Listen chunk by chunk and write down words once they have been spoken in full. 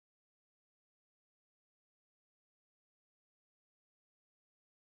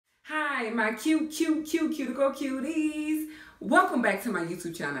Hi, my cuticle cuties. Welcome back to my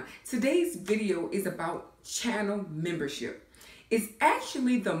YouTube channel. Today's video is about channel membership. It's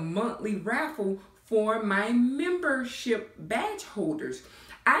actually the monthly raffle for my membership badge holders.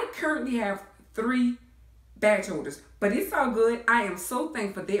 I currently have 3 badge holders, but it's all good. I am so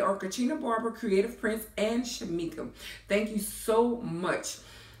thankful. They are Katrina Barber, Creative Prince, and Shamika. Thank you so much.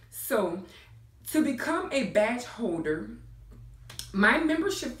 So, to become a badge holder, my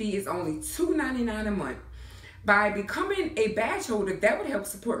membership fee is only $2.99 a month. By becoming a badge holder, that would help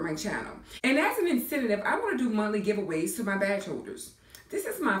support my channel. And as an incentive, I want to do monthly giveaways to my badge holders. This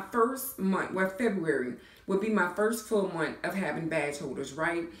is my first month, well, February will be my first full month of having badge holders,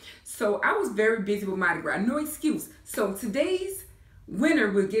 right? So I was very busy with Mardi Gras, no excuse. So today's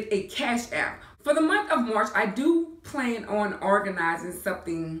winner will get a cash app. For the month of March, I do plan on organizing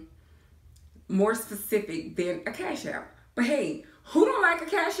something more specific than a cash app. But hey, who don't like a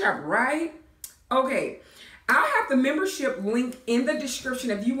cash app, right? Okay, I'll have the membership link in the description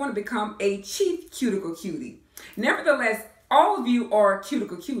if you want to become a chief cuticle cutie. Nevertheless, all of you are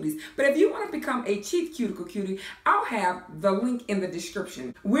cuticle cuties, but if you want to become a chief cuticle cutie, I'll have the link in the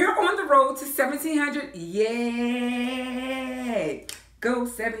description. We're on the road to 1,700. Yay! Go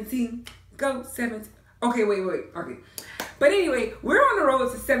 17, go 17. Okay, wait. Okay. But anyway, we're on the road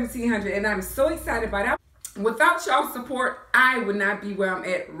to 1,700 and I'm so excited about that. Without y'all's support, I would not be where I'm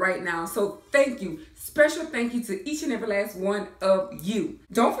at right now. So thank you. Special thank you to each and every last one of you.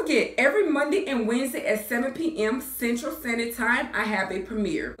 Don't forget, every Monday and Wednesday at 7 p.m. Central Standard Time, I have a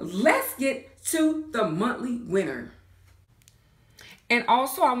premiere. Let's get to the monthly winner. And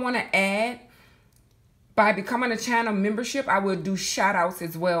also, I want to add, by becoming a channel membership, I will do shout outs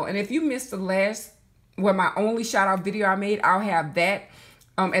as well. And if you missed the last, well, my only shout out video I made, I'll have that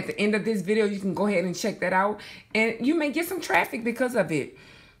at the end of this video. You can go ahead and check that out. And you may get some traffic because of it.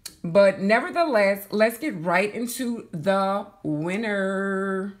 But nevertheless, let's get right into the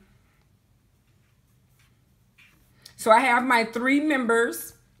winner. So I have my 3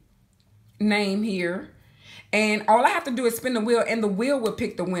 members' name here. And all I have to do is spin the wheel and the wheel will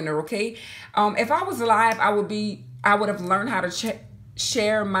pick the winner, okay? If I was live, I would have learned how to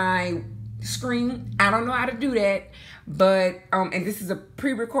share my screen. I don't know how to do that. But, and this is a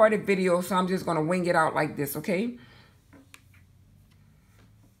pre-recorded video, so I'm just going to wing it out like this, okay?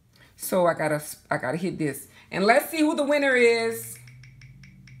 So I gotta hit this. And let's see who the winner is.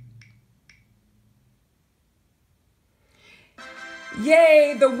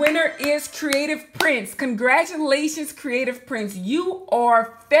 Yay, the winner is Creative Prince. Congratulations, Creative Prince. You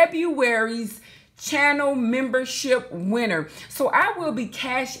are February's channel membership winner. So I will be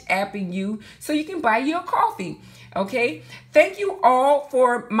cash apping you so you can buy you a coffee. Okay, thank you all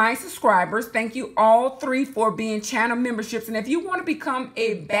for my subscribers. Thank you all 3 for being channel memberships. And if you want to become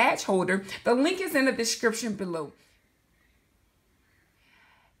a badge holder, the link is in the description below.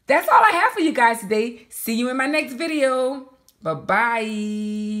 That's all I have for you guys today. See you in my next video.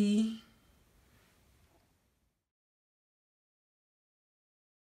 Bye-bye.